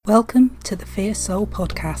Welcome to the Fierce Soul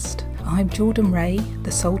podcast. I'm Jordan Ray,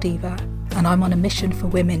 the Soul Diva, and I'm on a mission for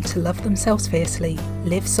women to love themselves fiercely,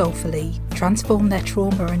 live soulfully, transform their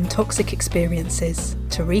trauma and toxic experiences,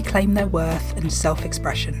 to reclaim their worth and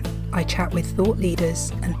self-expression. I chat with thought leaders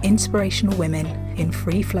and inspirational women in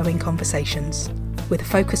free-flowing conversations, with a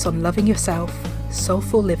focus on loving yourself,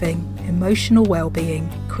 soulful living, emotional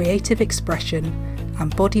well-being, creative expression,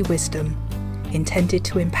 and body wisdom, intended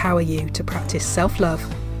to empower you to practice self-love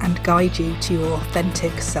and guide you to your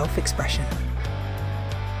authentic self-expression.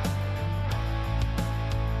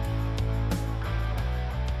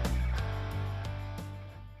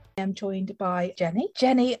 I'm joined by Jenny.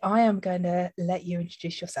 Jenny, I am going to let you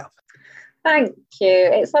introduce yourself. Thank you.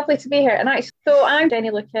 It's lovely to be here. And actually, so I'm Jenny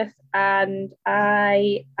Lucas, and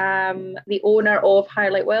I am the owner of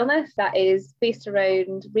Highlight Wellness. That is based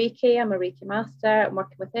around Reiki. I'm a Reiki master. I'm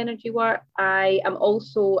working with energy work. I am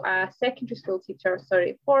also a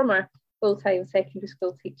former full-time secondary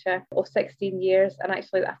school teacher of 16 years. And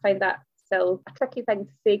actually, I find that still a tricky thing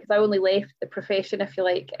to say because I only left the profession, if you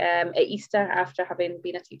like, at Easter after having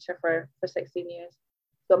been a teacher for 16 years.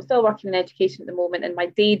 So I'm still working in education at the moment. In my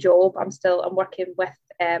day job, I'm working with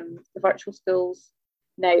the virtual schools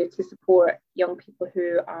now to support young people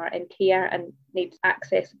who are in care and need to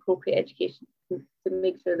access appropriate education to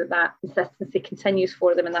make sure that consistency continues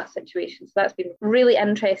for them in that situation. So that's been really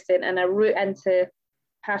interesting, and a route into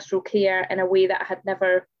pastoral care in a way that I had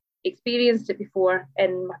never experienced it before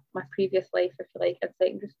in my previous life, if you like, in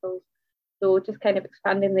secondary schools. So just kind of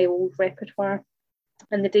expanding the old repertoire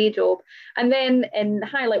and the day job. And then in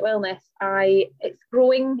Highlight Wellness, it's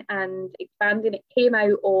growing and expanding. It came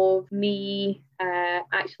out of me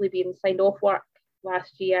actually being signed off work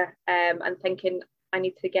last year and thinking I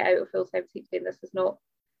need to get out of full-time teaching. This is not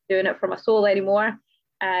doing it for my soul anymore.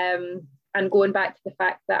 And going back to the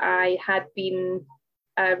fact that I had been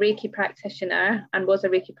a Reiki practitioner and was a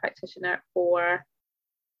Reiki practitioner for,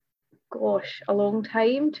 a long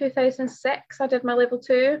time. 2006, I did my level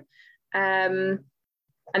 2.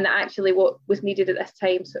 And actually what was needed at this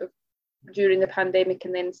time, sort of during the pandemic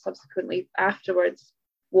and then subsequently afterwards,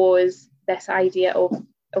 was this idea of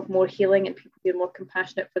more healing and people being more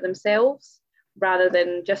compassionate for themselves rather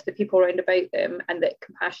than just the people around about them, and that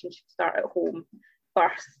compassion should start at home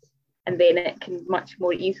first, and then it can much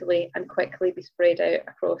more easily and quickly be spread out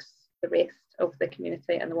across the rest of the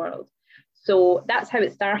community and the world. So that's how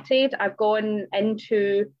it started. I've gone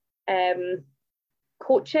into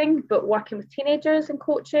coaching, but working with teenagers and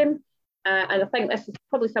coaching. And I think this is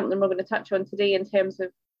probably something we're going to touch on today in terms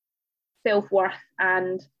of self-worth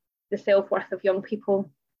and the self-worth of young people,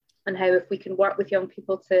 and how if we can work with young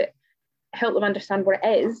people to help them understand what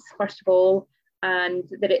it is, first of all, and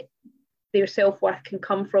that their self-worth can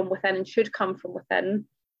come from within and should come from within,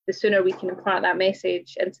 the sooner we can impart that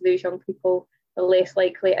message into those young people, the less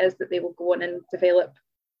likely it is that they will go on and develop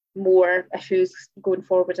more issues going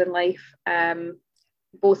forward in life.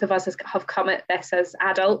 Both of us have come at this as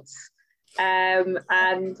adults, and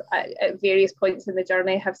at various points in the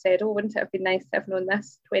journey have said, wouldn't it have been nice to have known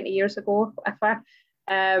this 20 years ago, whatever.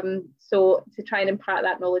 So to try and impart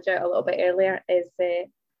that knowledge out a little bit earlier is, I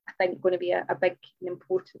think, going to be a big and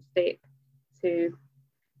important step to,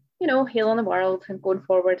 healing the world and going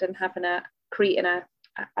forward and creating a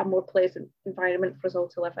more pleasant environment for us all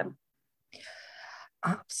to live in.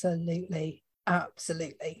 Absolutely.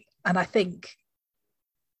 And I think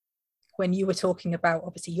when you were talking about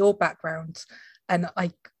obviously your background, and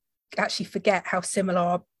I actually forget how similar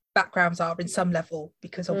our backgrounds are in some level,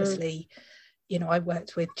 because obviously, I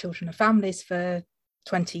worked with children and families for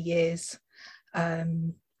 20 years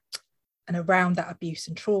and around that abuse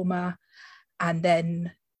and trauma. And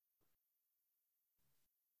then,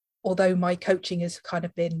 although my coaching has kind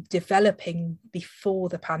of been developing before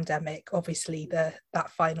the pandemic, obviously that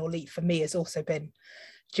final leap for me has also been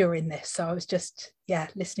during this. So I was just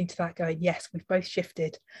listening to that going, yes, we've both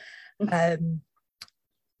shifted, but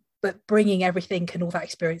bringing everything and all that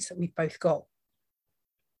experience that we've both got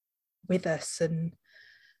with us. And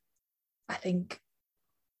I think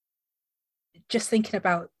just thinking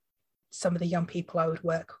about some of the young people I would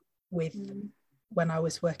work with when I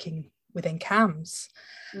was working within CAMHS,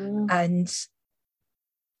 and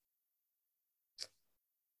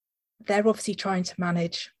they're obviously trying to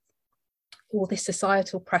manage all this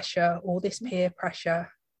societal pressure, all this peer pressure.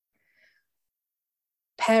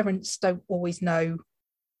 Parents don't always know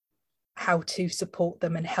how to support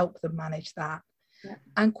them and help them manage that. Yeah.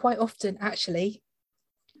 And quite often, actually,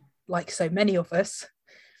 like so many of us,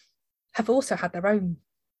 have also had their own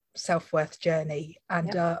self-worth journey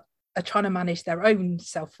and are trying to manage their own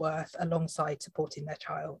self-worth alongside supporting their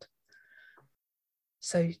child.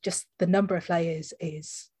 So just the number of layers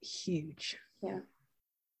is huge. Yeah.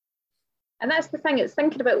 And that's the thing, it's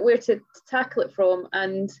thinking about where to tackle it from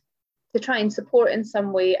and to try and support in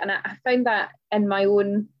some way. And I found that in my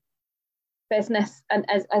own business, and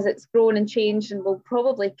as it's grown and changed and will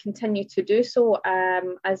probably continue to do so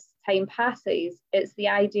as time passes, it's the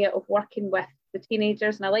idea of working with the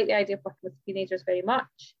teenagers. And I like the idea of working with teenagers very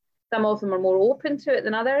much. Some of them are more open to it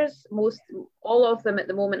than others. All of them at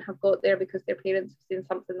the moment have got there because their parents have seen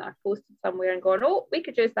something that I've posted somewhere and gone, oh, we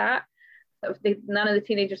could use that. None of the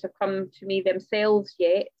teenagers have come to me themselves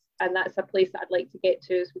yet, and that's a place that I'd like to get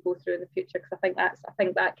to as we go through in the future, because I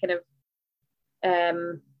think that kind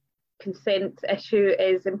of consent issue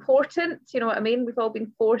is important. You know what I mean? We've all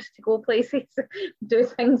been forced to go places, do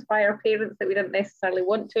things by our parents that we didn't necessarily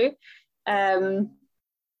want to.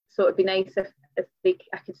 So it'd be nice if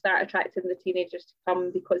I could start attracting the teenagers to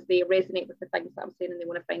come because they resonate with the things that I'm saying and they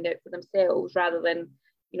want to find out for themselves, rather than,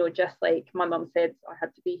 you know, just like my mum said, I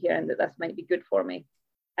had to be here and that this might be good for me.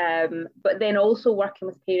 But then also working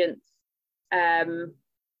with parents, and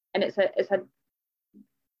it's a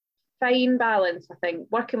fine balance, I think,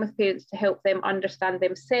 working with parents to help them understand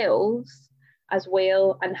themselves as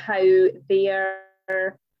well, and how their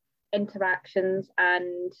interactions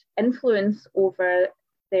and influence over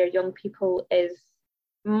their young people is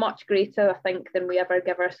much greater, I think, than we ever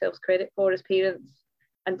give ourselves credit for as parents,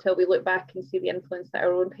 until we look back and see the influence that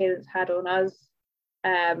our own parents had on us.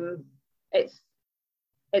 It's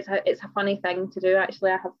a funny thing to do,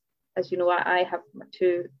 actually. I have, as you know, I have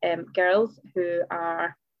two girls who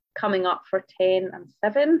are coming up for 10 and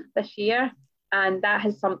 7 this year, and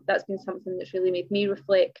that's been something that's really made me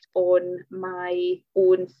reflect on my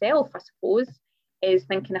own self, I suppose, is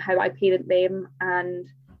thinking of how I parent them, and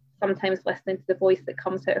sometimes listening to the voice that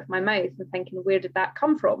comes out of my mouth and thinking, where did that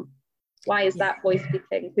come from? Why is that voice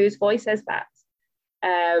speaking? Whose voice is that?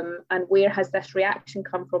 And where has this reaction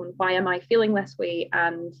come from? Why am I feeling this way?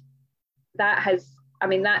 And that's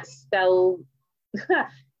still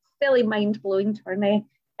a mind-blowing journey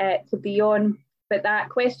to be on. But that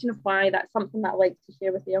question of why, that's something that I like to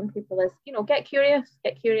share with the young people is, you know, get curious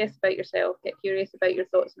about yourself, get curious about your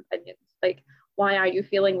thoughts and opinions. Like, why are you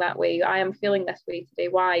feeling that way? I am feeling this way today.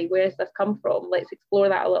 Why? Where does this come from? Let's explore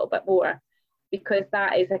that a little bit more, because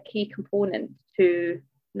that is a key component to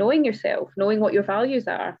knowing yourself, knowing what your values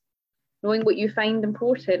are, knowing what you find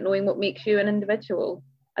important, knowing what makes you an individual,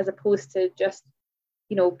 as opposed to just,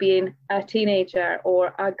 you know, being a teenager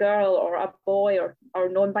or a girl or a boy or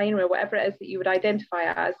non-binary or whatever it is that you would identify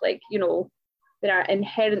as. Like, you know, there are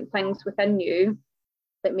inherent things within you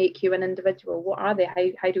that make you an individual. What are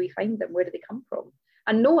they? How do we find them? Where do they come from?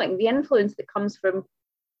 And knowing the influence that comes from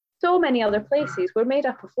so many other places. We're made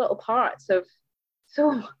up of little parts of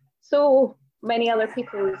so many other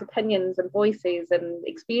people's opinions and voices and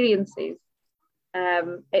experiences.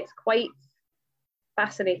 It's quite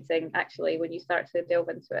fascinating, actually, when you start to delve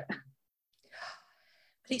into it. But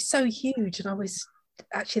it's so huge. And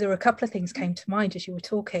there were a couple of things came to mind as you were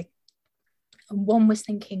talking. And one was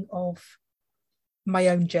thinking of my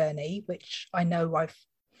own journey, which I know I've,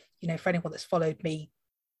 you know, for anyone that's followed me,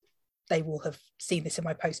 they will have seen this in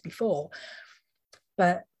my post before.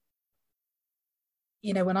 But,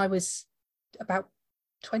 you know, when I was about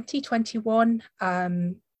 2021,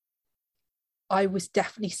 I was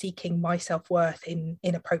definitely seeking my self-worth in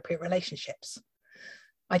inappropriate relationships.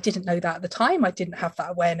 I didn't know that at the time. I didn't have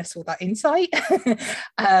that awareness or that insight.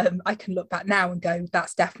 I can look back now and go,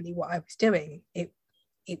 that's definitely what I was doing. It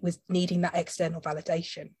was needing that external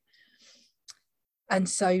validation. And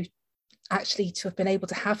so actually to have been able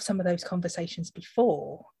to have some of those conversations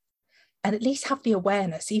before, and at least have the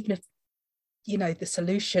awareness, even if, you know, the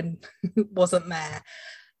solution wasn't there,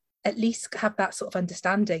 at least have that sort of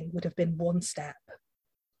understanding would have been one step.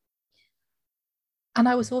 And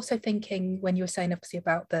I was also thinking, when you were saying obviously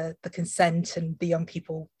about the consent and the young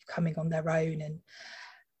people coming on their own, and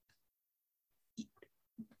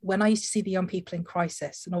when I used to see the young people in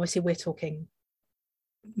crisis, and obviously we're talking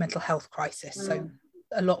mental health crisis, so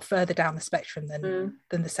a lot further down the spectrum than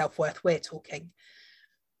the self-worth we're talking.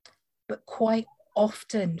 But quite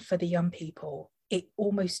often for the young people, it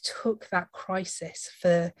almost took that crisis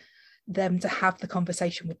for them to have the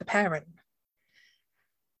conversation with the parent.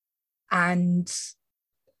 And,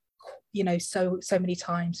 you know, so many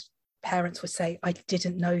times parents would say, I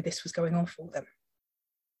didn't know this was going on for them.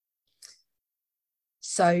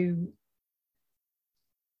 So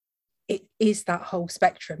it is that whole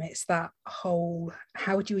spectrum. It's that whole,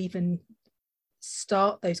 how do you even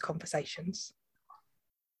start those conversations?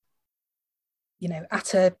 You know,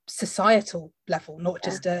 at a societal level, not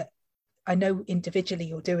just a I know individually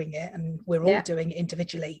you're doing it and we're all doing it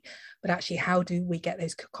individually, but actually how do we get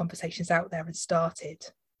those conversations out there and started?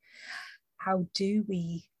 How do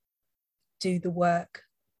we do the work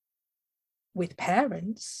with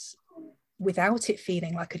parents without it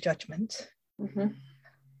feeling like a judgment,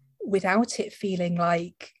 without it feeling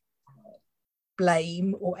like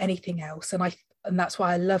blame or anything else? And that's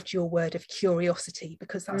why I loved your word of curiosity,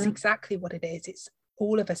 because that's exactly what it is. It's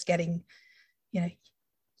all of us getting, you know,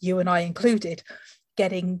 you and I included,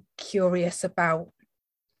 getting curious about,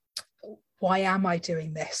 why am I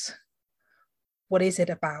doing this? What is it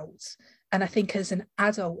about? And I think as an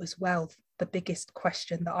adult as well, the biggest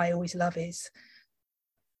question that I always love is,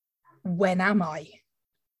 when am I?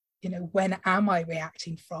 You know, when am I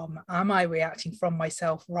reacting from? Am I reacting from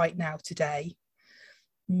myself right now, today?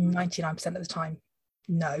 99% of the time,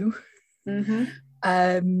 no.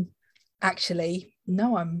 Actually,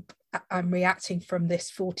 no, I'm reacting from this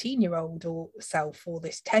 14-year-old or self, or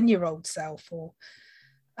this 10-year-old self, or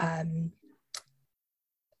and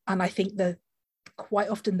I think that quite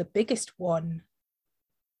often the biggest one,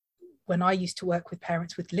 when I used to work with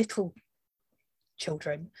parents with little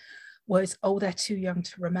children, was, oh, they're too young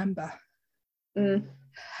to remember.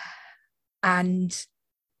 And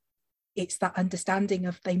it's that understanding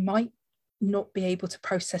of, they might not be able to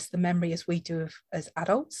process the memory as we do as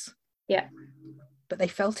adults. But they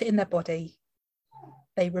felt it in their body.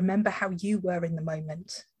 They remember how you were in the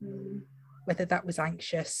moment, whether that was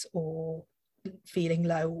anxious or feeling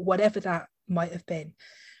low, whatever that might have been.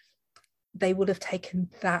 They would have taken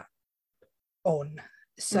that on.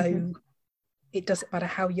 So it doesn't matter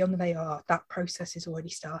how young they are, that process is already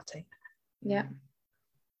starting.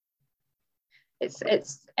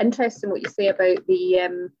 It's interesting what you say about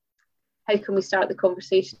the how can we start the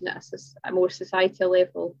conversation at a more societal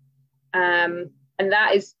level, and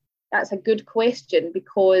that's a good question,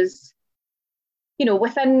 because, you know,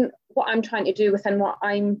 within what I'm trying to do, within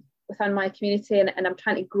my community, and I'm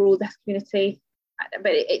trying to grow this community,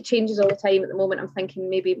 but it changes all the time. At the moment, I'm thinking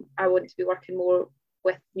maybe I want to be working more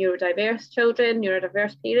with neurodiverse children,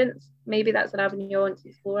 neurodiverse parents. Maybe that's an avenue I want to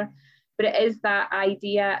explore. But it is that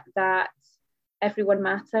idea that everyone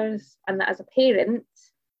matters, and that as a parent,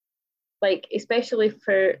 like, especially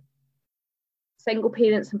for single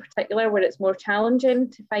parents in particular, where it's more challenging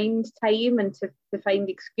to find time and to find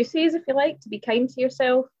excuses, if you like, to be kind to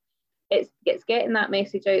yourself, it's getting that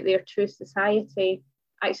message out there to society,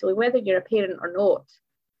 actually, whether you're a parent or not,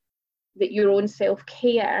 that your own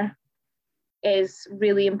self-care is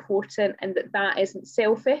really important, and that isn't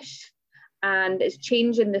selfish, and it's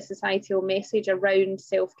changing the societal message around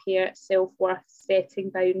self-care, self-worth, setting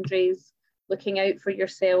boundaries, looking out for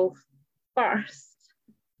yourself first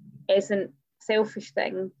isn't selfish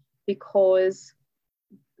thing, because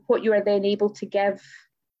what you are then able to give,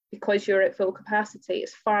 because you're at full capacity,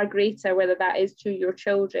 is far greater, whether that is to your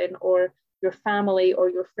children or your family or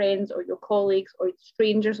your friends or your colleagues or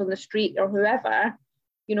strangers on the street or whoever.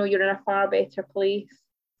 You know, you're in a far better place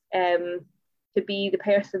to be the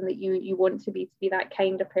person that you want to be that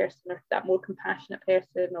kind of person, or that more compassionate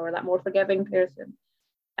person, or that more forgiving person.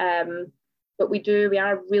 But we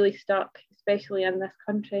are really stuck, especially in this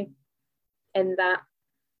country, in that,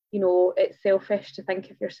 you know, it's selfish to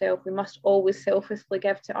think of yourself. We must always selflessly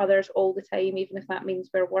give to others all the time, even if that means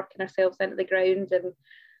we're working ourselves into the ground,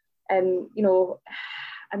 and you know,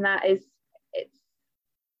 and it's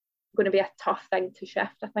going to be a tough thing to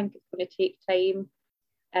shift. I think it's going to take time,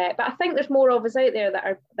 but I think there's more of us out there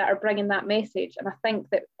that are bringing that message, and I think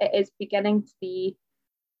that it is beginning to be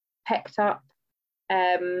picked up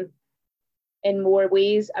in more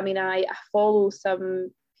ways. I mean, I follow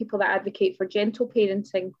some people that advocate for gentle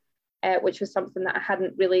parenting, which was something that I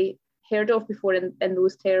hadn't really heard of before in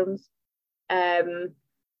those terms, in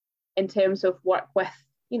terms of work with,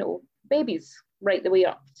 you know, babies right the way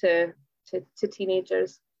up to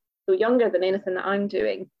teenagers, so younger than anything that I'm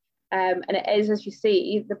doing. And it is, as you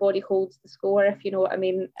say, the body holds the score, if you know what I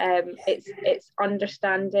mean. It's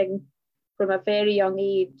understanding from a very young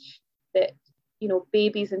age that, you know,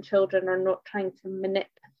 babies and children are not trying to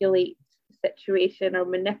manipulate the situation or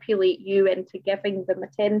manipulate you into giving them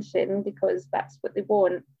attention because that's what they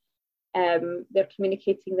want. They're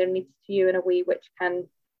communicating their needs to you in a way which can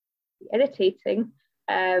be irritating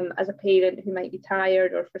as a parent who might be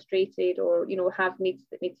tired or frustrated, or, you know, have needs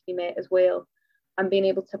that need to be met as well. And being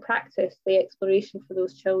able to practice the exploration for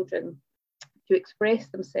those children to express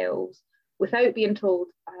themselves without being told.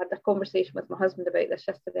 I had a conversation with my husband about this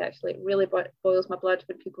yesterday, actually. It really boils my blood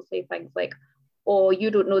when people say things like, or you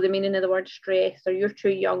don't know the meaning of the word stress, or you're too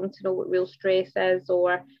young to know what real stress is,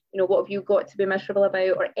 or, you know, what have you got to be miserable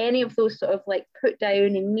about, or any of those sort of like put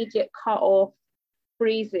down, immediate cut off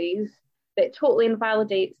phrases that totally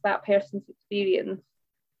invalidates that person's experience,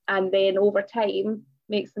 and then over time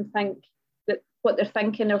makes them think that what they're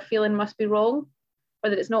thinking or feeling must be wrong, or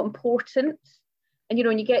that it's not important. And, you know,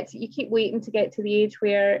 when you keep waiting to get to the age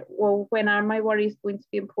where, well, when are my worries going to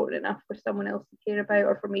be important enough for someone else to care about,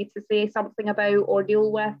 or for me to say something about or deal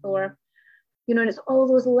with, or, you know, and it's all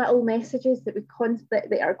those little messages that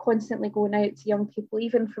that are constantly going out to young people,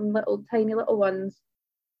 even from tiny little ones,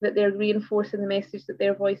 that they're reinforcing the message that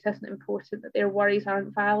their voice isn't important, that their worries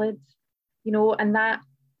aren't valid, you know, and that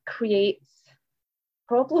creates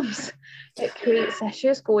problems. It creates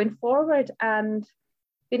issues going forward. And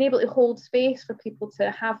being able to hold space for people to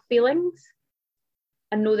have feelings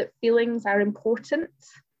and know that feelings are important,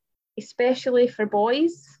 especially for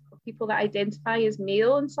boys, or people that identify as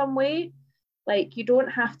male in some way. Like, you don't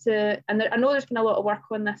have to, and I know there's been a lot of work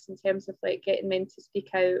on this in terms of like getting men to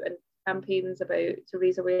speak out and campaigns to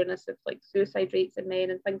raise awareness of like suicide rates in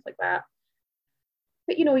men and things like that.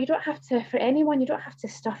 But, you know, you don't have to, for anyone, you don't have to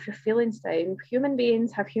stuff your feelings down. Human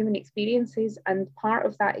beings have human experiences, and part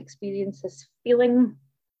of that experience is feeling.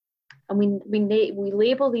 And we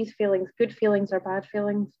label these feelings good feelings or bad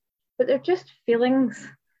feelings, but they're just feelings.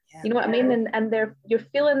 You know what I mean? And you're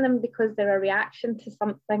feeling them because they're a reaction to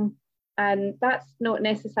something, and that's not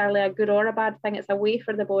necessarily a good or a bad thing. It's a way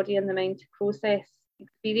for the body and the mind to process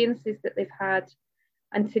experiences that they've had,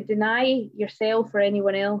 and to deny yourself or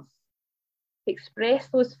anyone else to express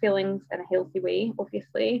those feelings in a healthy way,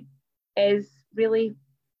 obviously, is really,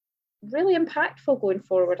 really impactful going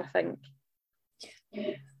forward, I think.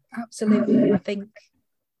 Absolutely. I think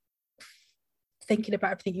thinking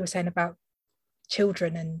about everything you were saying about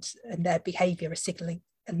children and their behaviour is signalling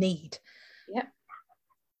a need. Yeah.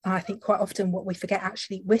 And I think quite often what we forget,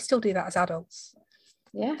 actually, we still do that as adults.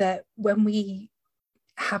 Yeah. That when we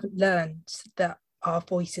haven't learned that our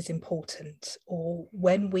voice is important, or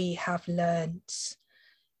when we have learned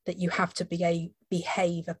that you have to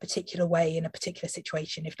behave a particular way in a particular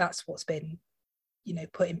situation, if that's what's been, you know,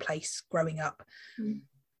 put in place growing up,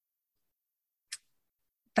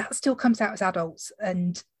 that still comes out as adults,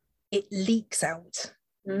 and it leaks out.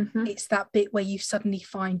 It's that bit where you suddenly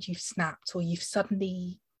find you've snapped, or you've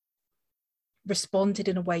suddenly responded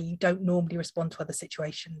in a way you don't normally respond to other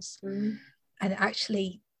situations. And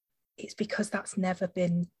actually, it's because that's never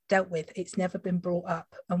been dealt with. It's never been brought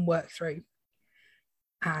up and worked through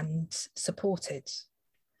and supported.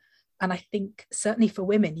 And I think certainly for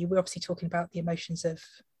women, you were obviously talking about the emotions of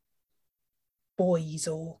boys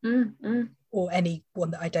or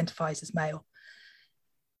anyone that identifies as male.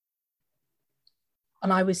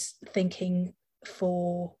 And I was thinking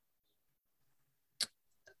for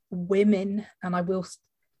women, and I will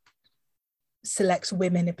select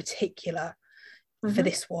women in particular for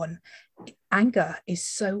this one, anger is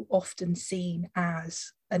so often seen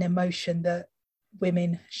as an emotion that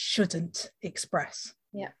women shouldn't express.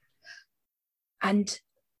 Yeah. And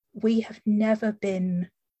we have never been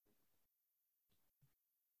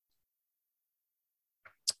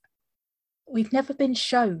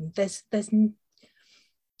shown. There's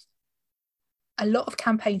a lot of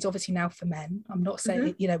campaigns obviously now for men. I'm not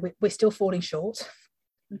saying, you know, we're still falling short,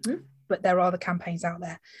 but there are the campaigns out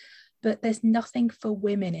there. But there's nothing for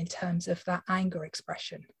women in terms of that anger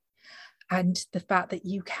expression, and the fact that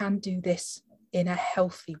you can do this in a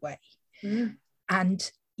healthy way,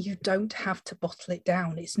 and you don't have to bottle it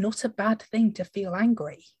down. It's not a bad thing to feel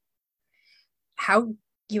angry. How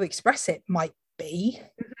you express it might be,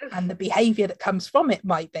 and the behavior that comes from it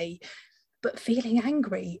might be, but feeling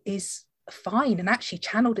angry is fine, and actually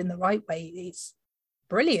channeled in the right way, it's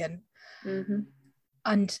brilliant.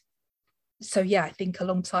 And so, yeah, I think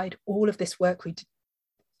alongside all of this work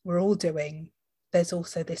we're all doing, there's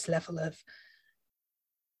also this level of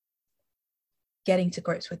getting to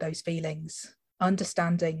grips with those feelings,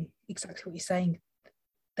 understanding exactly what you're saying.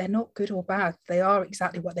 They're not good or bad. They are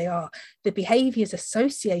exactly what they are. The behaviours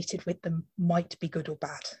associated with them might be good or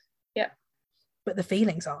bad. Yeah. But the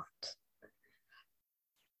feelings aren't.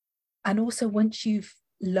 And also, once you've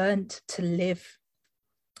learned to live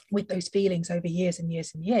with those feelings over years and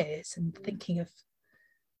years and years, and thinking of,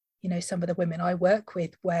 you know, some of the women I work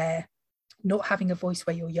with where not having a voice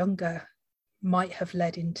where you're younger might have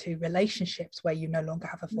led into relationships where you no longer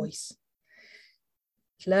have a voice.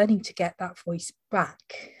 Learning to get that voice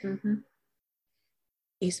back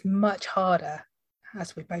is much harder,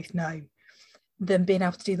 as we both know, than being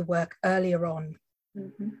able to do the work earlier on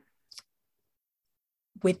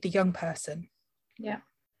with the young person. Yeah.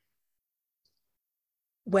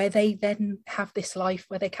 where they then have this life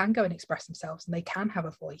where they can go and express themselves and they can have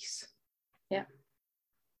a voice. Yeah.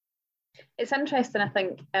 It's interesting, I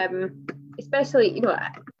think, especially, you know,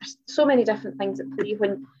 there's so many different things at play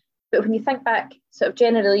but when you think back sort of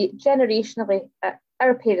generationally at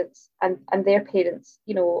our parents and their parents,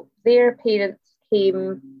 you know, their parents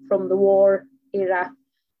came from the war era,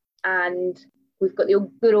 and we've got the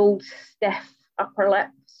good old stiff upper lip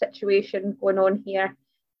situation going on here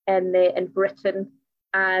in Britain.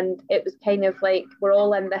 And it was kind of like, we're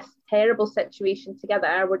all in this terrible situation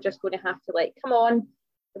together. We're just going to have to, like, come on,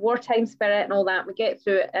 the wartime spirit and all that. We get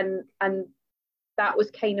through it. And that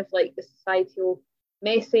was kind of like the societal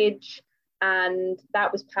message. And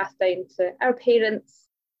that was passed down to our parents,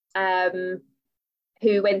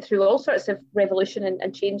 who went through all sorts of revolution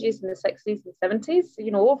and changes in the 60s and 70s,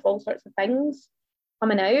 you know, of all sorts of things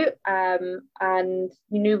coming out, and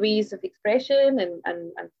new ways of expression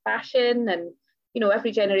and fashion. And you know,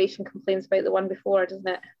 every generation complains about the one before, doesn't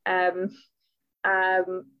it?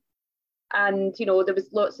 And you know, there was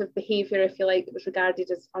lots of behaviour, if you like, that was regarded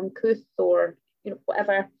as uncouth or, you know,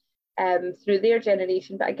 whatever, through their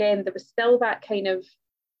generation. But again, there was still that kind of,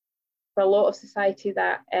 for a lot of society,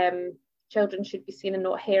 that children should be seen and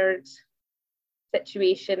not heard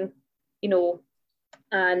situation, you know.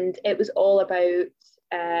 And it was all about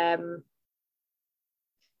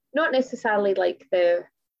not necessarily like the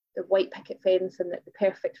white picket fence and the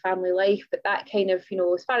perfect family life, but that kind of, you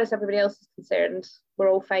know, as far as everybody else is concerned, we're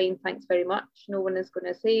all fine, thanks very much. No one is going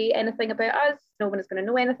to say anything about us. No one is going to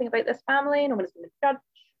know anything about this family. No one is going to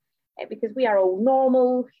judge, because we are all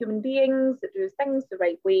normal human beings that do things the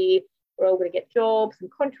right way. We're all going to get jobs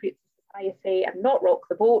and contribute to society and not rock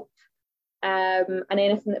the boat. And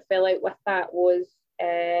anything that fell out with that was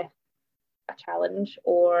a challenge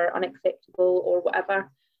or unacceptable or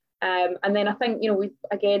whatever. And then I think, you know,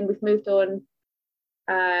 we've moved on,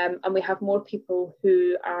 and we have more people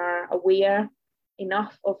who are aware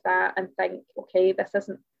enough of that and think, okay, this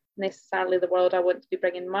isn't necessarily the world I want to be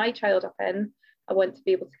bringing my child up in. I want to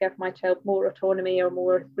be able to give my child more autonomy or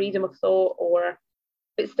more freedom of thought,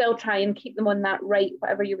 but still try and keep them on that right,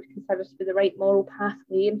 whatever you would consider to be the right moral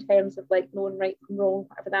pathway in terms of like knowing right from wrong,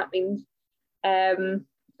 whatever that means.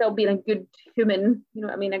 Still being a good human, you know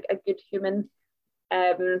what I mean, a good human.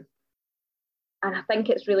 And I think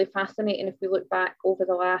it's really fascinating if we look back over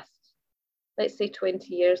the last, let's say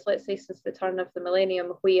 20 years, let's say since the turn of the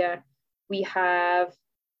millennium, where we have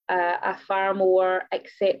a far more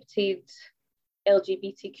accepted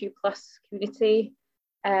LGBTQ plus community.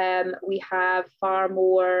 We have far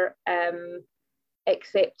more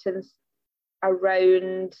acceptance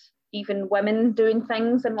around even women doing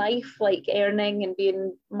things in life, like earning and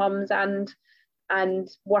being mums and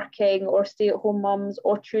working, or stay-at-home mums,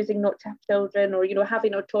 or choosing not to have children, or, you know,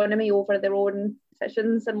 having autonomy over their own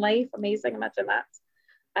decisions in life. Amazing, imagine that.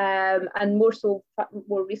 And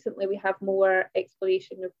more recently, we have more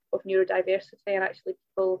exploration of neurodiversity, and actually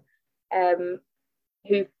people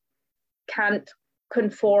who can't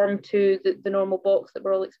conform to the normal box that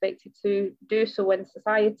we're all expected to do so in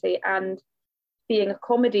society, and being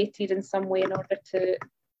accommodated in some way in order to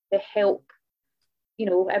help, you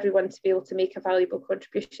know, everyone to be able to make a valuable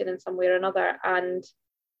contribution in some way or another. And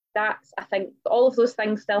that's, I think, all of those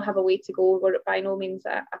things still have a way to go. We're by no means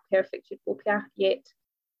a perfect utopia yet,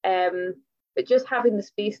 but just having the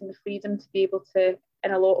space and the freedom to be able to,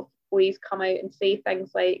 in a lot of ways, come out and say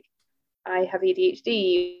things like, I have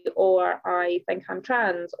ADHD, or I think I'm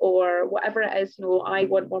trans, or whatever it is, you know, I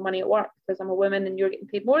want more money at work because I'm a woman and you're getting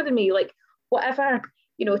paid more than me, like whatever,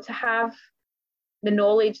 you know, to have the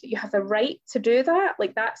knowledge that you have the right to do that,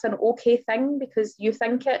 like that's an okay thing because you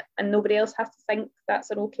think it, and nobody else has to think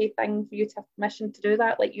that's an okay thing for you to have permission to do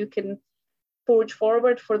that. Like you can forge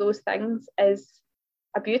forward for those things is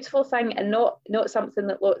a beautiful thing, and not something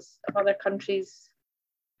that lots of other countries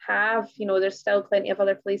have. You know, there's still plenty of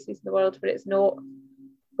other places in the world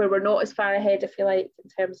where we're not as far ahead, if you like, in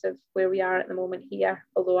terms of where we are at the moment here,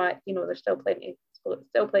 although you know, there's still plenty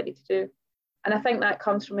to do. And I think that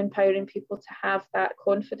comes from empowering people to have that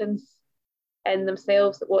confidence in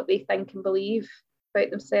themselves, that what they think and believe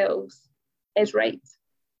about themselves is right.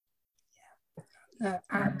 Yeah,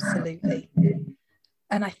 absolutely.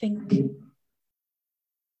 And I think,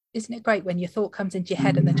 isn't it great when your thought comes into your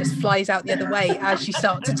head and then just flies out the other way as you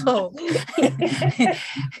start to talk?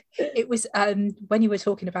 It was when you were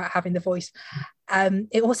talking about having the voice,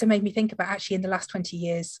 it also made me think about, actually, in the last 20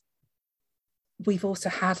 years, we've also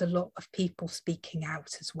had a lot of people speaking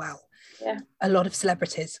out as well. Yeah. A lot of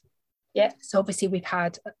celebrities. Yeah. So obviously we've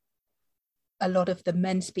had a lot of the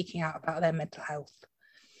men speaking out about their mental health.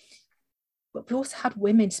 but we've also had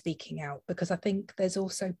women speaking out, because I think there's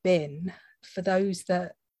also been, for those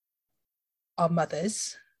that are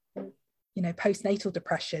mothers, you know, postnatal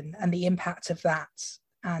depression and the impact of that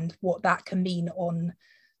and what that can mean on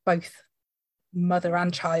both mother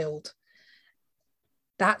and child.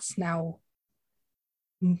 That's now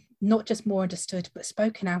not just more understood, but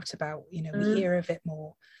spoken out about. You know, we hear of it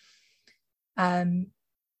more.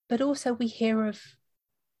 But also we hear of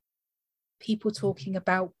people talking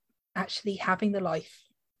about actually having the life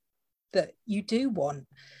that you do want.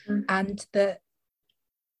 And that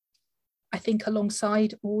I think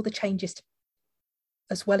alongside all the changes,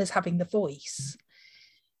 as well as having the voice,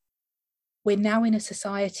 we're now in a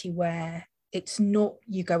society where it's not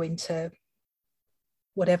you go into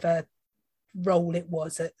whatever role it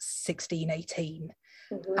was at 16, 18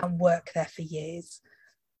 and work there for years.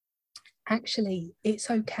 Actually, it's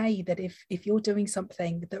okay that if you're doing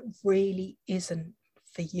something that really isn't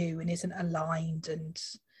for you and isn't aligned, and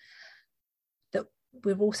that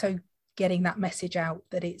we're also getting that message out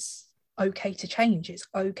that it's okay to change, it's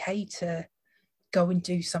okay to go and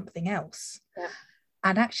do something else.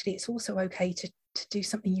 And actually it's also okay to do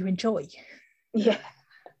something you enjoy.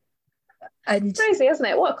 And crazy, isn't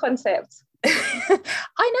it? What a concept.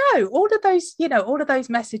 I know, all of those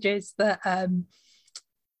messages that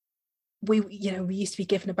we used to be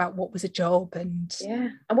given about what was a job and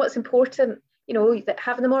what's important, you know, that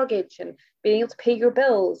having the mortgage and being able to pay your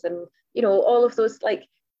bills, and you know, all of those, like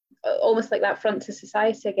almost like that front to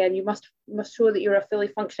society again. You must show that you're a fully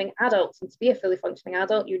functioning adult, and to be a fully functioning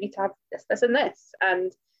adult you need to have this and this.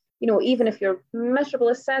 And you know, even if you're miserable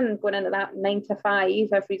as sin going into that 9 to 5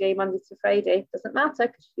 every day, Monday to Friday, doesn't matter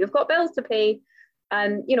because you've got bills to pay.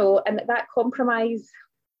 And you know, and that compromise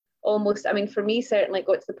almost, I mean, for me certainly it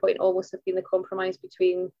got to the point almost of being the compromise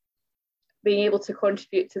between being able to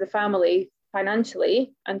contribute to the family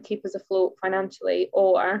financially and keep us afloat financially,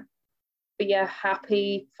 or be a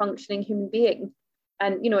happy functioning human being.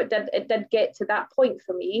 And you know, it did get to that point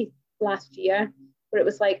for me last year where it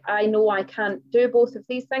was like, I know I can't do both of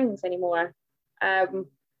these things anymore. And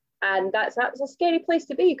that was a scary place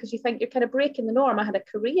to be, because you think you're kind of breaking the norm. I had a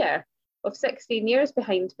career of 16 years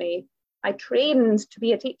behind me. I trained to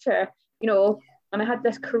be a teacher, you know, and I had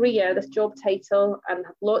this career, this job title, and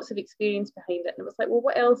lots of experience behind it. And it was like, well,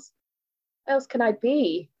 what else can I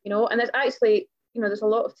be? You know, and there's actually, you know, there's a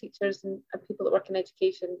lot of teachers and people that work in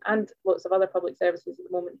education and lots of other public services at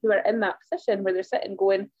the moment who are in that position where they're sitting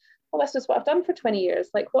going, well, this is what I've done for 20 years.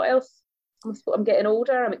 Like, what else? I'm getting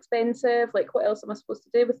older, I'm expensive. Like, what else am I supposed to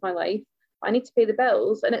do with my life? I need to pay the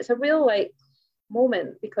bills. And it's a real like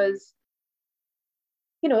moment, because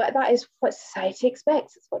you know, that is what society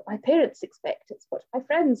expects. It's what my parents expect. It's what my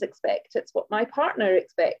friends expect. It's what my partner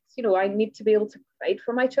expects. You know, I need to be able to provide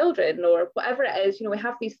for my children, or whatever it is. You know, we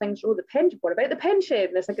have these things. Oh, the pension. What about the pension?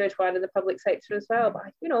 There's a good one in the public sector as well.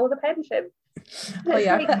 But you know, the pension. Oh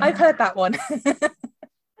yeah, like, I've heard that one. And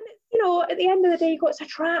it's, you know, at the end of the day, it's a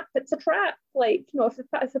trap. It's a trap. Like, you know, if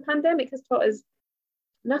the pandemic has taught us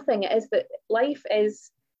nothing, it is that life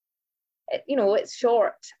is, you know, it's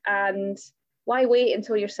short. And why wait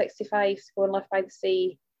until you're 65 to go and live by the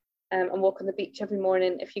sea and walk on the beach every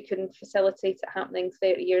morning if you can facilitate it happening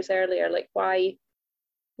 30 years earlier? Like, why,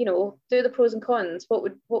 you know, do the pros and cons. What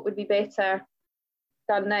would be better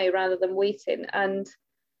done now rather than waiting? And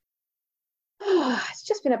it's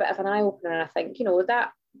just been a bit of an eye-opener, I think, you know,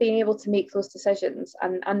 that being able to make those decisions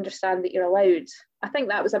and understand that you're allowed. I think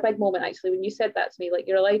that was a big moment actually when you said that to me, like,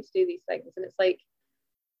 you're allowed to do these things. And it's like,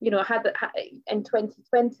 you know, I had that in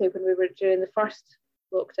 2020 when we were during the first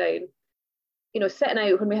lockdown, you know, sitting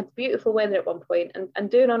out when we had beautiful weather at one point and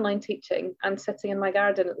doing online teaching and sitting in my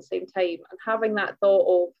garden at the same time and having that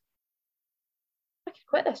thought of, I could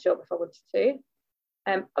quit this job if I wanted to.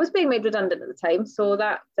 I was being made redundant at the time, so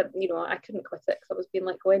that, you know, I couldn't quit it because I was being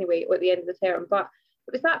let go anyway at the end of the term. But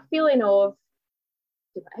it was that feeling of,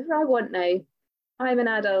 do whatever I want now. I'm an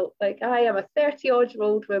adult, like I am a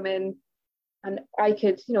 30-odd-year-old woman. And I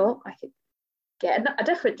could, you know, I could get a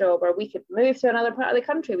different job, or we could move to another part of the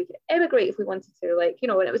country. We could emigrate if we wanted to, like, you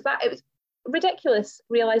know, and it was a ridiculous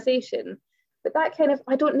realization. But that kind of,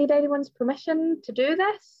 I don't need anyone's permission to do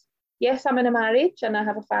this. Yes, I'm in a marriage and I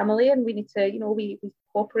have a family, and we need to, you know, we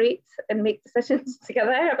cooperate and make decisions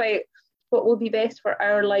together about what will be best for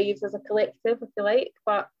our lives as a collective, if you like.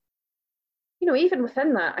 But, you know, even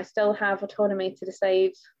within that, I still have autonomy to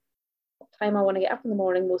decide time I want to get up in the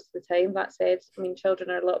morning most of the time. That said, I mean, children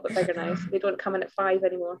are a little bit bigger now, so they don't come in at 5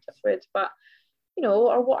 anymore, touch wood. But, you know,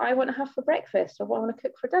 or what I want to have for breakfast, or what I want to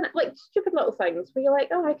cook for dinner, like stupid little things where you're like,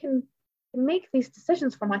 oh, I can make these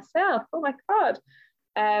decisions for myself. Oh my God.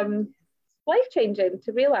 life-changing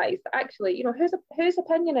to realise that actually, you know, whose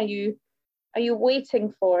opinion are you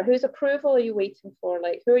waiting for? Whose approval are you waiting for?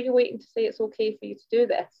 Like, who are you waiting to say it's okay for you to do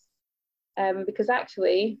this? Because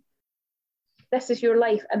actually, this is your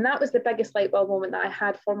life. And that was the biggest light bulb moment that I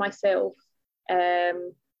had for myself,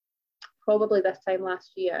 probably this time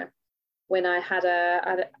last year, when I had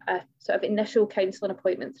a sort of initial counselling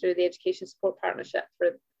appointment through the Education Support Partnership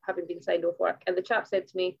for having been signed off work. And the chap said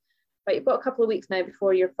to me, right, you've got a couple of weeks now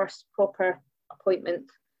before your first proper appointment.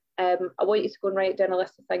 I want you to go and write down a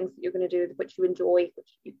list of things that you're going to do, which you enjoy,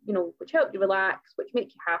 which help you relax, which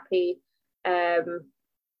make you happy.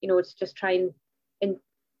 To just try and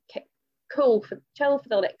chill for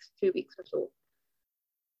the next 2 weeks or so.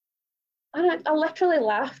 And I literally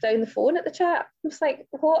laughed down the phone at the chat. I was like,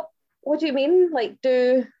 what do you mean? Like,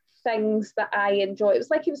 do things that I enjoy. It was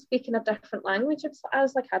like he was speaking a different language. I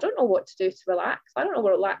was like, I don't know what to do to relax. I don't know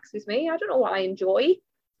what relaxes me. I don't know what I enjoy,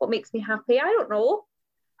 what makes me happy. I don't know.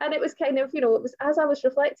 And it was kind of, it was as I was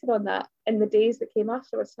reflecting on that in the days that came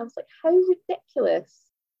afterwards, and I was like, how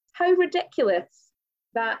ridiculous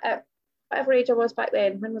that at whatever age I was back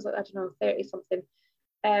then, when was it? I don't know, 30 something,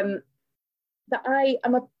 that I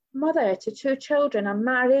am a mother to 2 children. I'm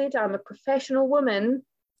married. I'm a professional woman.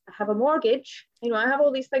 I have a mortgage. I have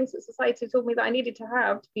all these things that society told me that I needed to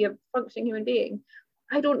have to be a functioning human being.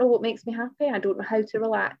 I don't know what makes me happy. I don't know how to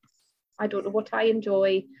relax. I don't know what I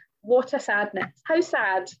enjoy. What a sadness. How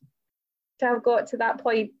sad to have got to that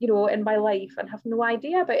point, in my life and have no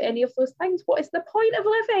idea about any of those things. What is the point of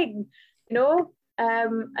living?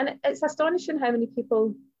 And it's astonishing how many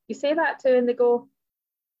people you say that to and they go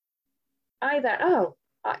either,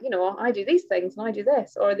 I do these things and I do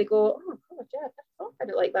this, or they go, oh God, yeah, I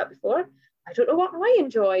didn't like that before. I don't know what I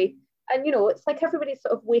enjoy. And it's like everybody's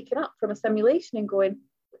sort of waking up from a simulation and going,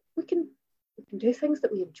 we can do things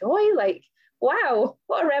that we enjoy. Like, wow,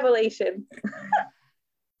 what a revelation.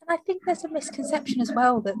 And I think there's a misconception as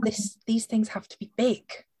well that these things have to be big.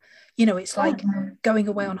 It's like going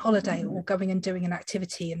away on holiday or going and doing an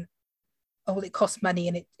activity and it costs money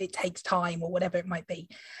and it takes time or whatever it might be.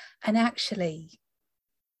 And actually,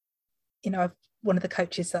 one of the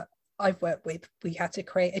coaches that I've worked with, we had to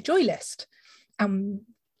create a joy list.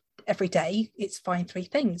 Every day it's find 3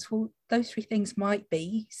 things. Well, those 3 things might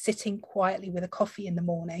be sitting quietly with a coffee in the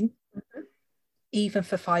morning, even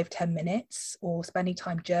for 5-10 minutes, or spending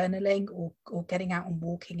time journaling or getting out and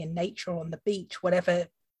walking in nature or on the beach, whatever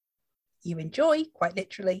you enjoy, quite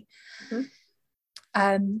literally.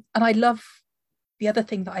 And I love, the other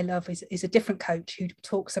thing that I love is a different coach who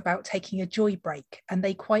talks about taking a joy break, and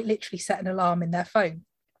they quite literally set an alarm in their phone.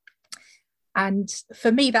 And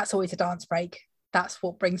for me, that's always a dance break. That's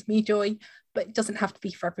what brings me joy, but it doesn't have to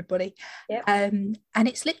be for everybody. Yep. And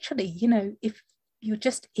it's literally, if you're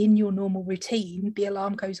just in your normal routine, the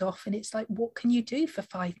alarm goes off and it's like, what can you do for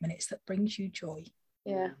 5 minutes that brings you joy?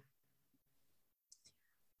 Yeah.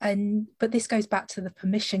 But this goes back to the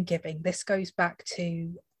permission giving. This goes back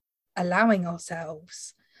to allowing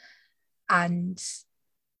ourselves. And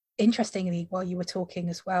interestingly, while you were talking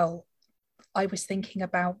as well, I was thinking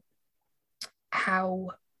about how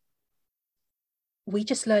we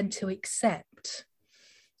just learn to accept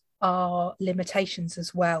our limitations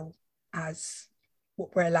as well as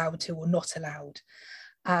what we're allowed to or not allowed.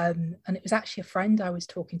 And it was actually a friend I was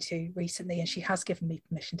talking to recently, and she has given me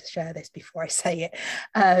permission to share this before I say it.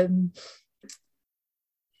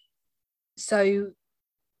 So,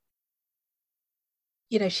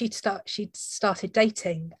 she'd started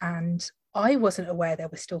dating, and I wasn't aware there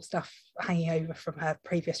was still stuff hanging over from her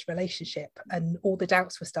previous relationship, and all the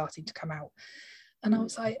doubts were starting to come out. And I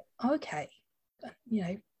was like, okay,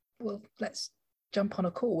 well, let's jump on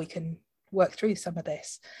a call. We can work through some of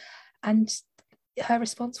this. And her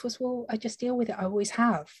response was, well, I just deal with it. I always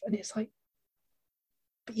have. And it's like,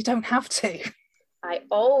 but you don't have to. I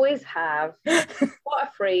always have. What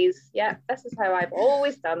a phrase. Yeah, this is how I've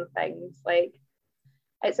always done things. Like,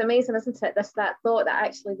 it's amazing, isn't it? That thought that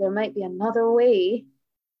actually there might be another way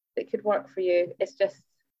that could work for you. It's just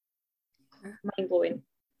mind-blowing.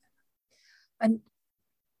 And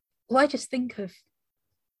well, I just think of,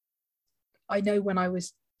 I know when I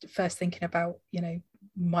was first thinking about,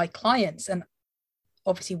 my clients, and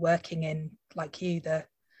obviously working in, like you,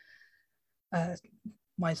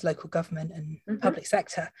 mine's local government and public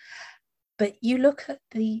sector, but you look at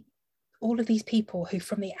all of these people who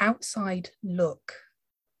from the outside look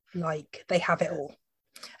like they have it all,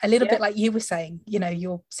 a little bit like you were saying,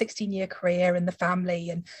 your 16-year career and the family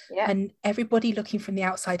and everybody looking from the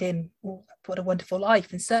outside in, oh, what a wonderful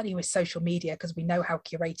life. And certainly with social media, because we know how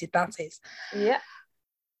curated that is.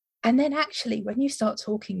 And then actually when you start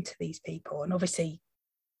talking to these people, and obviously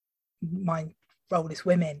my role is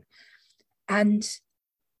women. And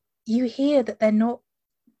you hear that they're not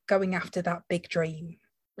going after that big dream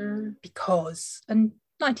because, and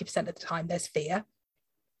 90% of the time there's fear.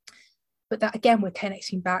 But that, again, we're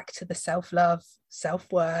connecting back to the self-love,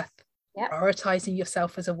 self-worth, prioritizing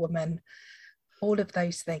yourself as a woman, all of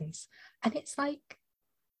those things. And it's like,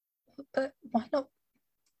 but why not?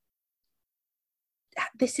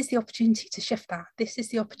 This is the opportunity to shift that. This is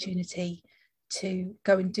the opportunity to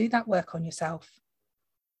go and do that work on yourself.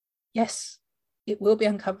 Yes, it will be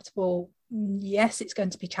uncomfortable. Yes, it's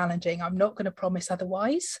going to be challenging. I'm not going to promise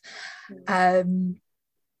otherwise. But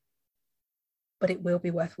it will be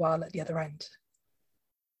worthwhile at the other end.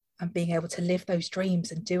 And being able to live those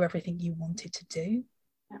dreams and do everything you wanted to do.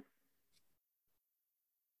 Yeah.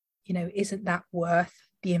 You know, isn't that worth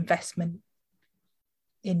the investment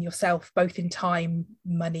in yourself, both in time,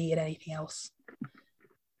 money, and anything else?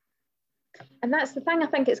 And that's the thing, I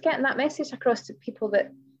think it's getting that message across to people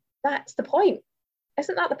that that's the point.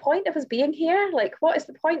 Isn't that the point of us being here? Like, what is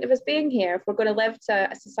the point of us being here if we're going to live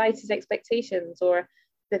to a society's expectations, or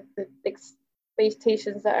the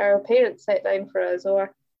expectations that our parents set down for us,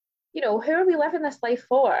 or, you know, who are we living this life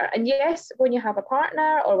for? And yes, when you have a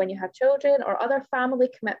partner or when you have children or other family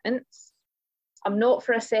commitments, I'm not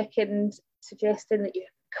for a second suggesting that you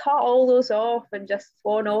cut all those off and just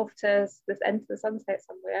swan off to this into the sunset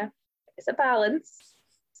somewhere. It's a balance,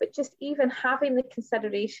 but just even having the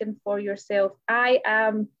consideration for yourself. I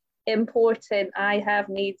am important. I have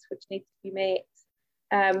needs which need to be met.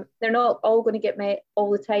 They're not all going to get met all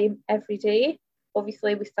the time, every day.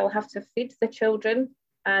 Obviously, we still have to feed the children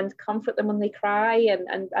and comfort them when they cry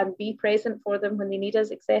and be present for them when they need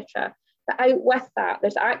us, etc. But out with that,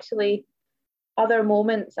 there's actually other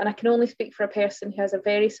moments, and I can only speak for a person who has a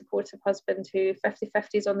very supportive husband who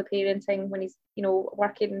 50-50s on the parenting when he's, you know,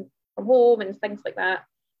 working from home and things like that.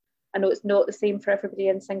 I know it's not the same for everybody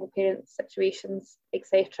in single parent situations,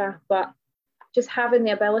 etc. But just having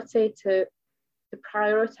the ability to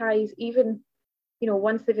prioritize, even, you know,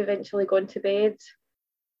 once they've eventually gone to bed,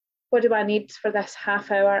 what do I need for this half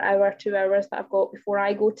hour, 2 hours that I've got before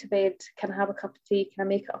I go to bed? Can I have a cup of tea? Can I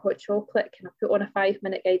make it a hot chocolate? Can I put on a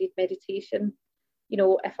 5-minute guided meditation? You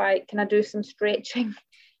know, can I do some stretching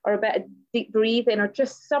or a bit of deep breathing, or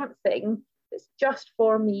just something that's just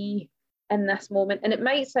for me in this moment? And it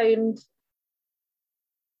might sound,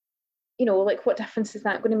 you know, like, what difference is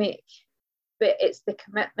that going to make? But it's the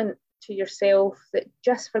commitment to yourself that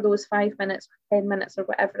just for those 5 minutes or 10 minutes or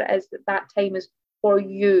whatever it is, that time is for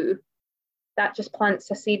you. That just plants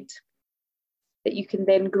a seed that you can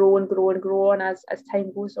then grow and grow and grow on as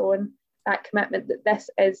time goes on. That commitment that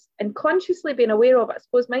this is, and consciously being aware of it. I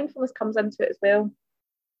suppose mindfulness comes into it as well.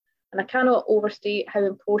 And I cannot overstate how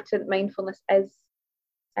important mindfulness is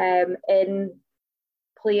in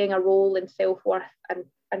playing a role in self-worth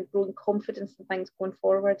and growing confidence in things going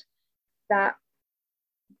forward. That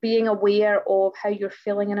being aware of how you're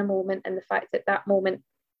feeling in a moment, and the fact that that moment,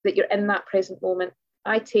 that you're in that present moment.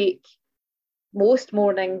 I take, most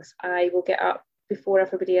mornings I will get up before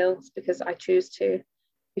everybody else because I choose to,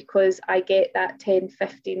 because I get that 10,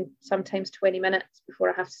 15, sometimes 20 minutes before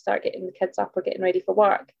I have to start getting the kids up or getting ready for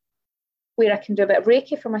work, where I can do a bit of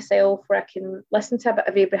Reiki for myself, where I can listen to a bit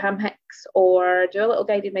of Abraham Hicks or do a little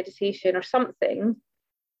guided meditation or something,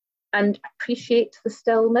 and appreciate the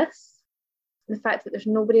stillness, the fact that there's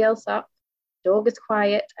nobody else up, dog is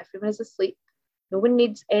quiet, everyone is asleep, no one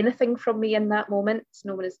needs anything from me in that moment,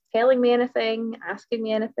 no one is telling me anything, asking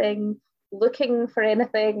me anything, looking for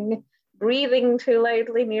anything, breathing too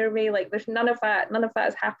loudly near me. Like, there's none of that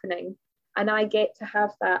is happening. And I get to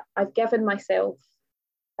have that. I've given myself,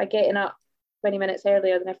 by getting up 20 minutes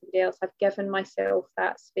earlier than everybody else, I've given myself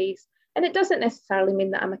that space. And it doesn't necessarily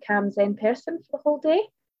mean that I'm a calm Zen person for the whole day,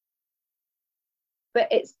 but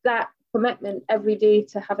it's that commitment every day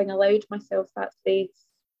to having allowed myself that space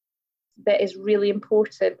that is really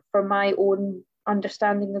important for my own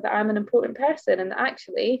understanding that I'm an important person. And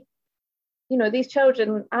actually, you know, these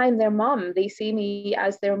children, I'm their mum, they see me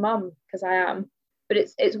as their mum because I am, but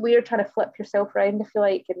it's weird trying to flip yourself around, I feel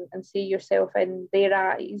like, and see yourself in their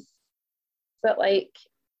eyes. But like,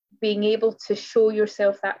 being able to show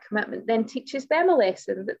yourself that commitment then teaches them a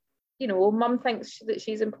lesson that, you know, mum thinks that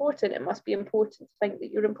she's important, it must be important to think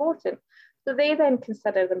that you're important. So they then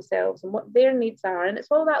consider themselves and what their needs are. And it's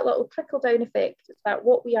all that little trickle down effect. It's that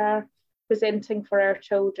what we are presenting for our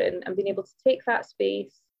children, and being able to take that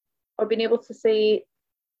space, or being able to say,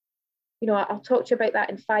 you know, I'll talk to you about that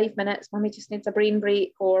in 5 minutes, mummy just needs a brain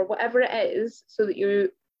break, or whatever it is, so that you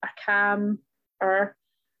are calm, or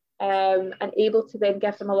and able to then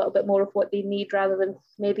give them a little bit more of what they need, rather than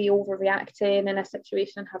maybe overreacting in a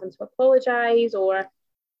situation and having to apologize, or,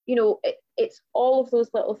 you know, it's all of those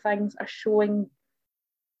little things are showing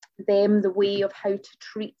them the way of how to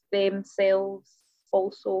treat themselves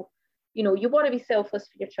also. You know, you want to be selfless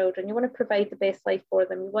for your children, you want to provide the best life for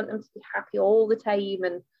them, you want them to be happy all the time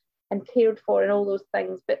and cared for and all those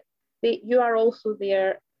things, but you are also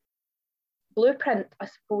their blueprint, I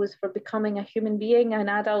suppose, for becoming a human being, an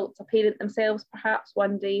adult, a parent themselves perhaps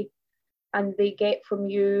one day, and they get from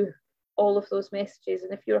you all of those messages.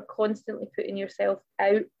 And if you're constantly putting yourself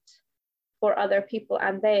out for other people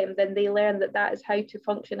and them, then they learn that that is how to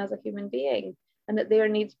function as a human being, and that their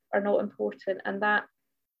needs are not important, and that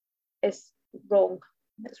is wrong.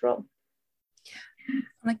 It's wrong.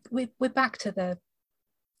 Like we're back to the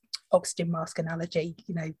oxygen mask analogy,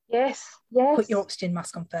 you know. Yes. Put your oxygen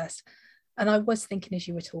mask on first. And I was thinking, as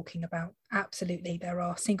you were talking about, absolutely, there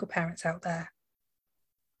are single parents out there,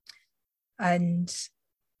 and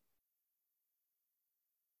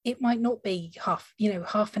it might not be half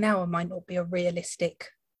an hour might not be a realistic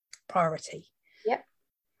priority. Yeah.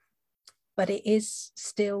 But it is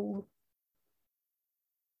still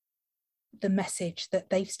the message that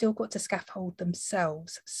they've still got to scaffold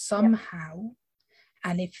themselves somehow. Yeah.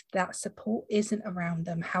 And if that support isn't around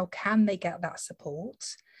them, how can they get that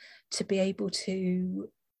support to be able to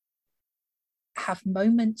have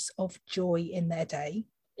moments of joy in their day?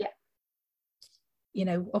 Yeah. You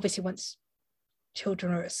know, obviously once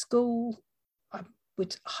children are at school, I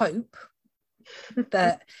would hope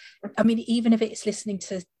that, I mean, even if it's listening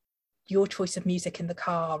to your choice of music in the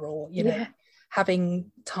car, or, you know,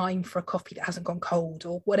 having time for a coffee that hasn't gone cold,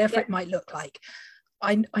 or whatever it might look like.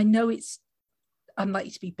 I know it's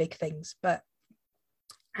unlikely to be big things, but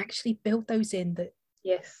actually build those in, that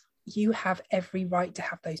you have every right to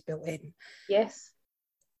have those built in. Yes.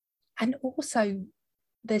 And also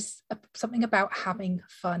there's something about having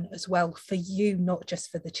fun as well, for you, not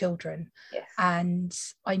just for the children. Yes. And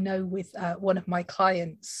I know with one of my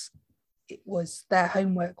clients, it was their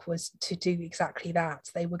homework was to do exactly that.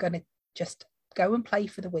 They were going to just go and play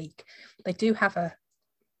for the week. They do have a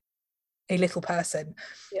little person,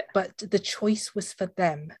 but the choice was for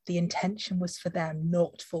them, the intention was for them,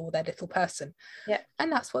 not for their little person. And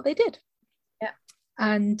that's what they did.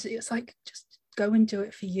 And it's like, just go and do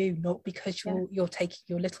it for you, not because you're taking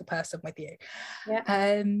your little person with you.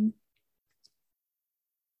 And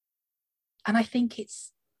I think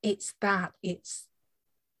it's that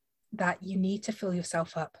you need to fill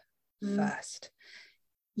yourself up first.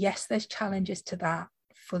 Yes, there's challenges to that,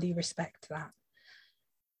 fully respect that.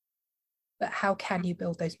 But how can you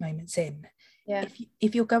build those moments in?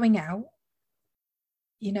 If you're going out,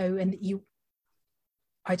 you know, and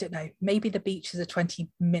I don't know, maybe the beach is a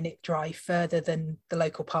 20-minute drive further than the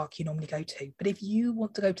local park you normally go to. But if you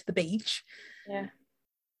want to go to the beach,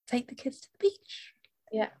 take the kids to the beach.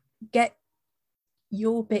 Get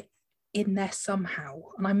your bit in there somehow.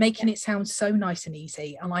 And I'm making it sound so nice and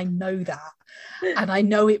easy, and I know that, and I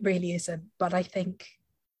know it really isn't, but I think,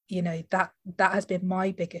 you know, that has been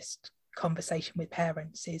my biggest conversation with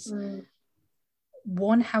parents is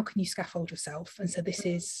one, how can you scaffold yourself? And so this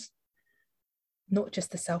is not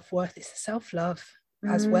just the self-worth, it's the self-love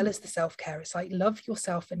as well as the self-care. It's like, love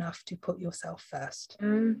yourself enough to put yourself first,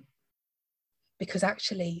 because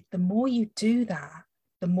actually the more you do that,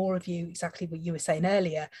 the more of you, exactly what you were saying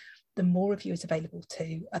earlier, the more of you is available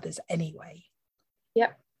to others anyway.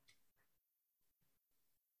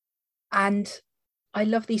 And I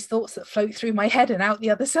love these thoughts that float through my head and out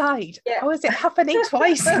the other side. How is it happening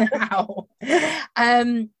twice now?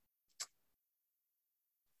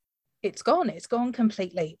 It's gone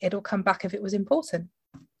completely. It'll come back if it was important.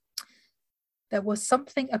 There was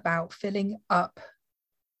something about filling up.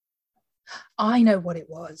 I know what it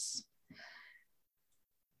was.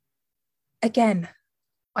 Again,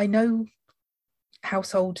 I know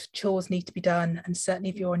household chores need to be done, and certainly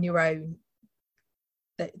if you're on your own,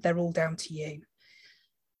 they're all down to you.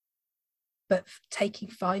 But taking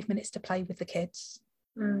 5 minutes to play with the kids,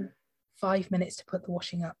 5 minutes to put the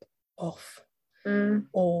washing up off,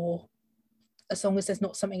 or as long as there's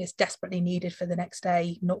not something that's desperately needed for the next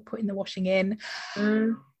day, not putting the washing in.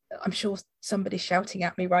 I'm sure somebody's shouting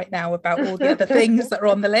at me right now about all the other things that are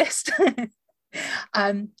on the list.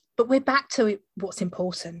 But we're back to what's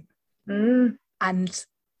important. And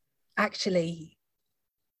actually,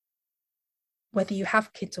 whether you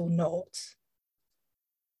have kids or not,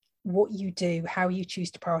 what you do, how you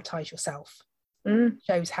choose to prioritize yourself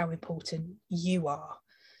shows how important you are.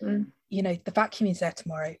 You know, the vacuuming's there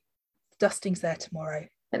tomorrow, the dusting's there tomorrow.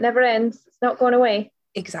 It never ends. It's not going away.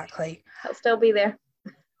 Exactly. It'll still be there.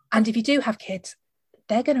 And if you do have kids,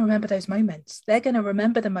 they're going to remember those moments. They're going to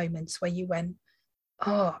remember the moments where you went,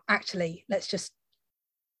 oh, actually, let's just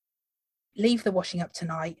leave the washing up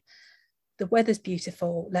tonight. The weather's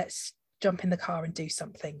beautiful. Let's jump in the car and do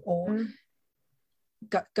something, or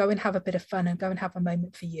go and have a bit of fun and go and have a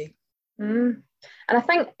moment for you. And I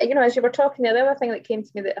think, as you were talking, the other thing that came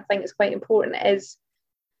to me that I think is quite important is,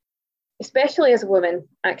 especially as a woman,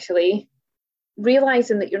 actually,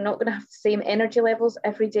 realizing that you're not going to have the same energy levels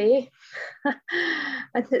every day.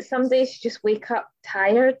 And that some days you just wake up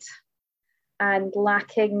tired and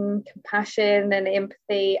lacking compassion and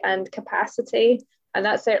empathy and capacity. And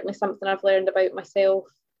that's certainly something I've learned about myself,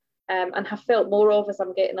 and have felt more of as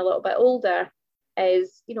I'm getting a little bit older,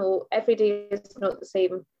 is, every day is not the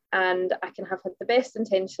same. And I can have had the best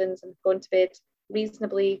intentions and gone to bed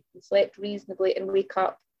reasonably, slept reasonably, and wake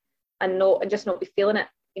up and just not be feeling it.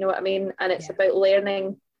 You know what I mean? And it's about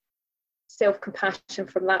learning self-compassion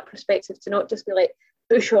from that perspective, to not just be like,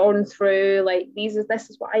 push on through, like, this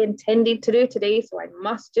is what I intended to do today, so I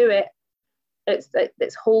must do it.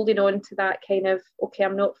 It's holding on to that kind of, okay,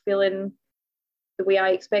 I'm not feeling the way I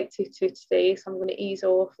expected to today, so I'm going to ease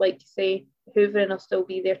off. Like you say, hoovering will still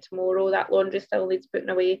be there tomorrow. That laundry still needs putting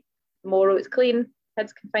away. Tomorrow it's clean.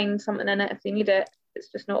 Kids can find something in it if they need it.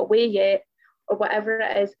 It's just not away yet, or whatever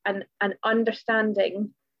it is. And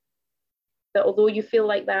understanding that although you feel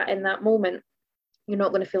like that in that moment, you're not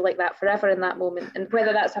going to feel like that forever in that moment. And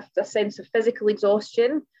whether that's a sense of physical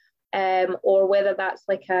exhaustion, or whether that's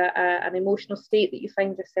like an emotional state that you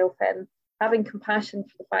find yourself in, having compassion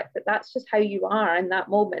for the fact that that's just how you are in that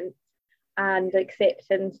moment, and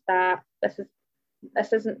acceptance that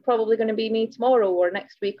this isn't probably going to be me tomorrow or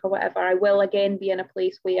next week or whatever. I will again be in a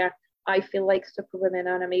place where I feel like superwoman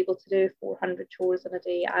and I'm able to do 400 chores in a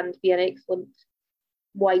day and be an excellent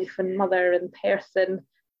wife and mother and person.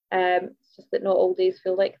 It's just that not all days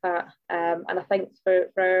feel like that. And I think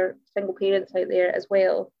for single parents out there as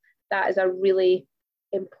well, that is a really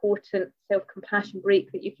important self-compassion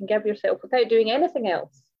break that you can give yourself without doing anything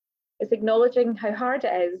else. It's acknowledging how hard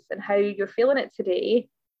it is and how you're feeling it today,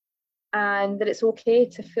 and that it's okay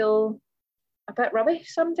to feel a bit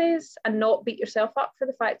rubbish some days, and not beat yourself up for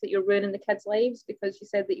the fact that you're ruining the kids' lives because you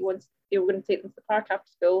said that you were going to take them to the park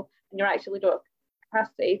after school, and you're actually not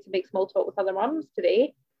capacity to make small talk with other mums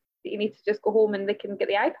today, that you need to just go home and they can get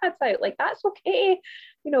the iPads out. Like, that's okay.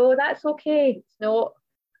 That's okay. It's not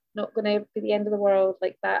going to be the end of the world.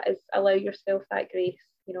 Like, that is, allow yourself that grace.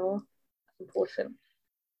 That's important.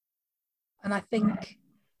 And I think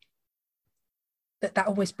that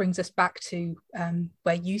always brings us back to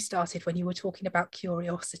where you started when you were talking about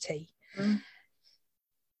curiosity.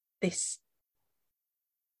 This,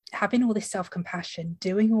 having all this self-compassion,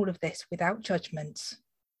 doing all of this without judgment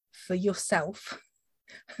for yourself,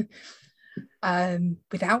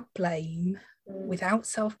 without blame, without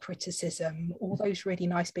self-criticism, all those really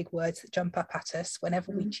nice big words that jump up at us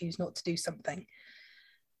whenever we choose not to do something,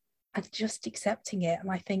 and just accepting it. And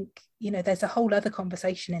I think, there's a whole other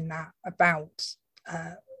conversation in that about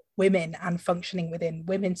women and functioning within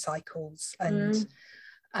women's cycles, and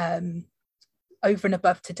over and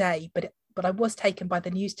above today, but I was taken by the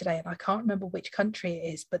news today, and I can't remember which country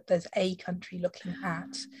it is, but there's a country looking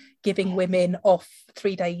at giving women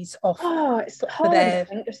 3 days off. Oh, it's Holland, I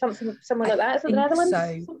think, or something, somewhere like that. Is it the Netherlands?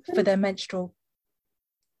 So, for their menstrual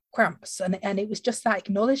cramps, and it was just that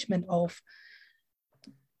acknowledgement of,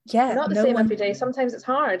 not the same every day. Sometimes it's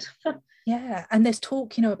hard. Yeah, and there's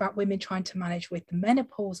talk, about women trying to manage with the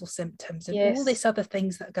menopausal symptoms and all these other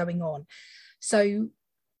things that are going on. So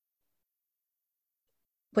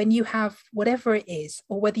when you have whatever it is,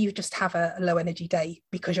 or whether you just have a low energy day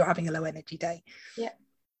because you're having a low energy day,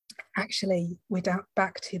 actually we're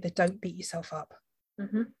back to the don't beat yourself up.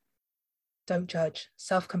 Don't judge,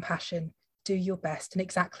 self-compassion, do your best. And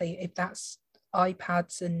exactly, if that's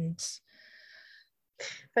iPads and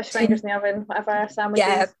fish fingers in the oven, whatever,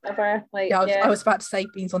 sandwiches, whatever. I was about to say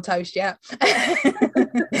beans on toast,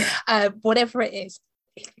 whatever it is,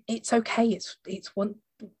 it's okay. It's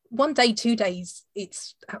one day, 2 days,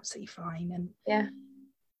 it's absolutely fine.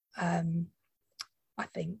 And I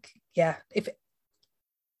think,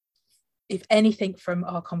 if anything from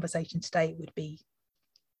our conversation today, it would be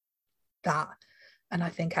that. And I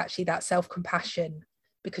think actually that self-compassion,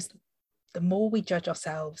 because the more we judge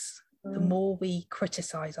ourselves, the more we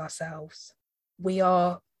criticize ourselves, we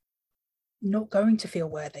are not going to feel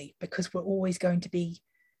worthy, because we're always going to be,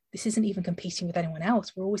 this isn't even competing with anyone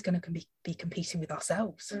else, we're always going to be competing with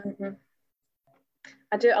ourselves.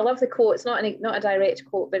 I love the quote. It's not a direct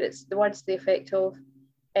quote, but it's the words to the effect of,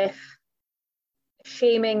 if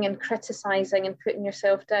shaming and criticizing and putting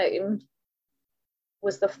yourself down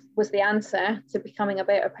was the answer to becoming a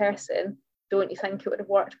better person, don't you think it would have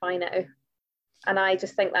worked by now? And I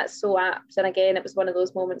just think that's so apt. And again, it was one of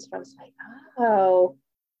those moments where I was like, oh,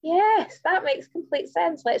 yes, that makes complete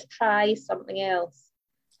sense. Let's try something else.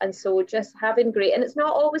 And so just having great, and it's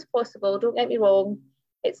not always possible, don't get me wrong.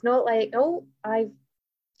 It's not like, oh, I've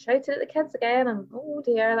shouted at the kids again, and oh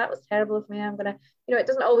dear, that was terrible of me. I'm gonna, it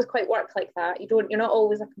doesn't always quite work like that. You're not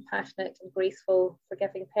always a compassionate and graceful,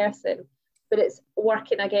 forgiving person. But it's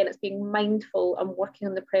working again, it's being mindful and working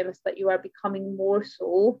on the premise that you are becoming more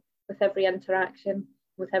so with every interaction,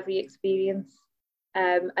 with every experience.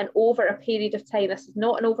 And over a period of time, this is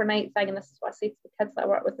not an overnight thing, and this is what I say to the kids that I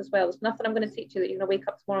work with as well. There's nothing I'm going to teach you that you're going to wake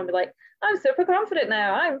up tomorrow and be like, I'm super confident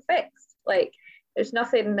now, I'm fixed. Like, there's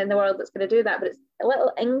nothing in the world that's going to do that, but it's a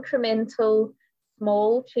little incremental,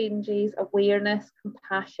 small changes, awareness,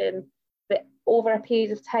 compassion, that over a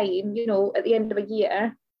period of time, at the end of a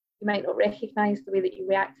year, you might not recognise the way that you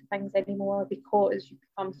react to things anymore, because you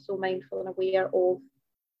become so mindful and aware of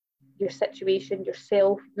your situation,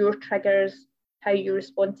 yourself, your triggers, how you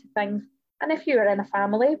respond to things. And if you're in a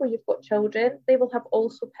family where you've got children, they will have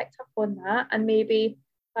also picked up on that, and maybe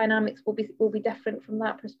dynamics will be different from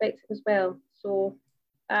that perspective as well. So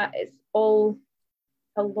it's all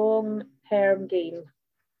a long-term game.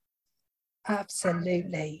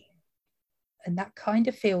 Absolutely. And that kind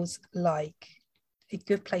of feels like a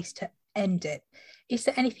good place to end it. Is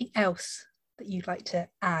there anything else that you'd like to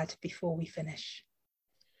add before we finish?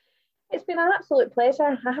 It's been an absolute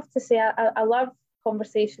pleasure. I have to say, I love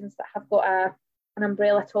conversations that have got an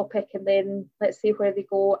umbrella topic, and then let's see where they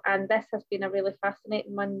go. And this has been a really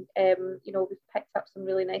fascinating one. We've picked up some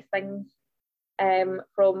really nice things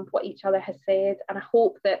from what each other has said, and I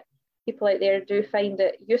hope that people out there do find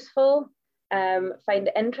it useful, find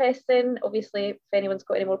it interesting. Obviously, if anyone's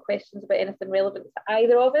got any more questions about anything relevant to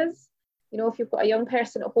either of us, if you've got a young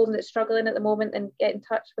person at home that's struggling at the moment, then get in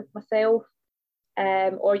touch with myself.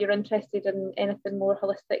 Or you're interested in anything more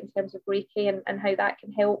holistic in terms of Reiki and how that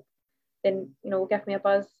can help, then give me a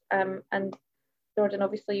buzz. And Jordan,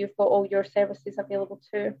 obviously you've got all your services available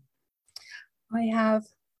too. I have,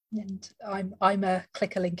 and I'm a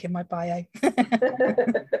click a link in my bio.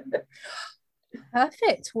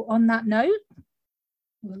 Perfect. Well, on that note,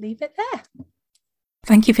 we'll leave it there.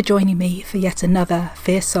 Thank you for joining me for yet another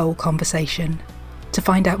Fierce Soul conversation. To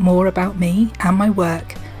find out more about me and my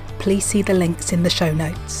work, please see the links in the show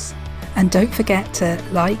notes. And don't forget to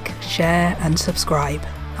like, share and subscribe.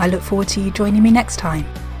 I look forward to you joining me next time.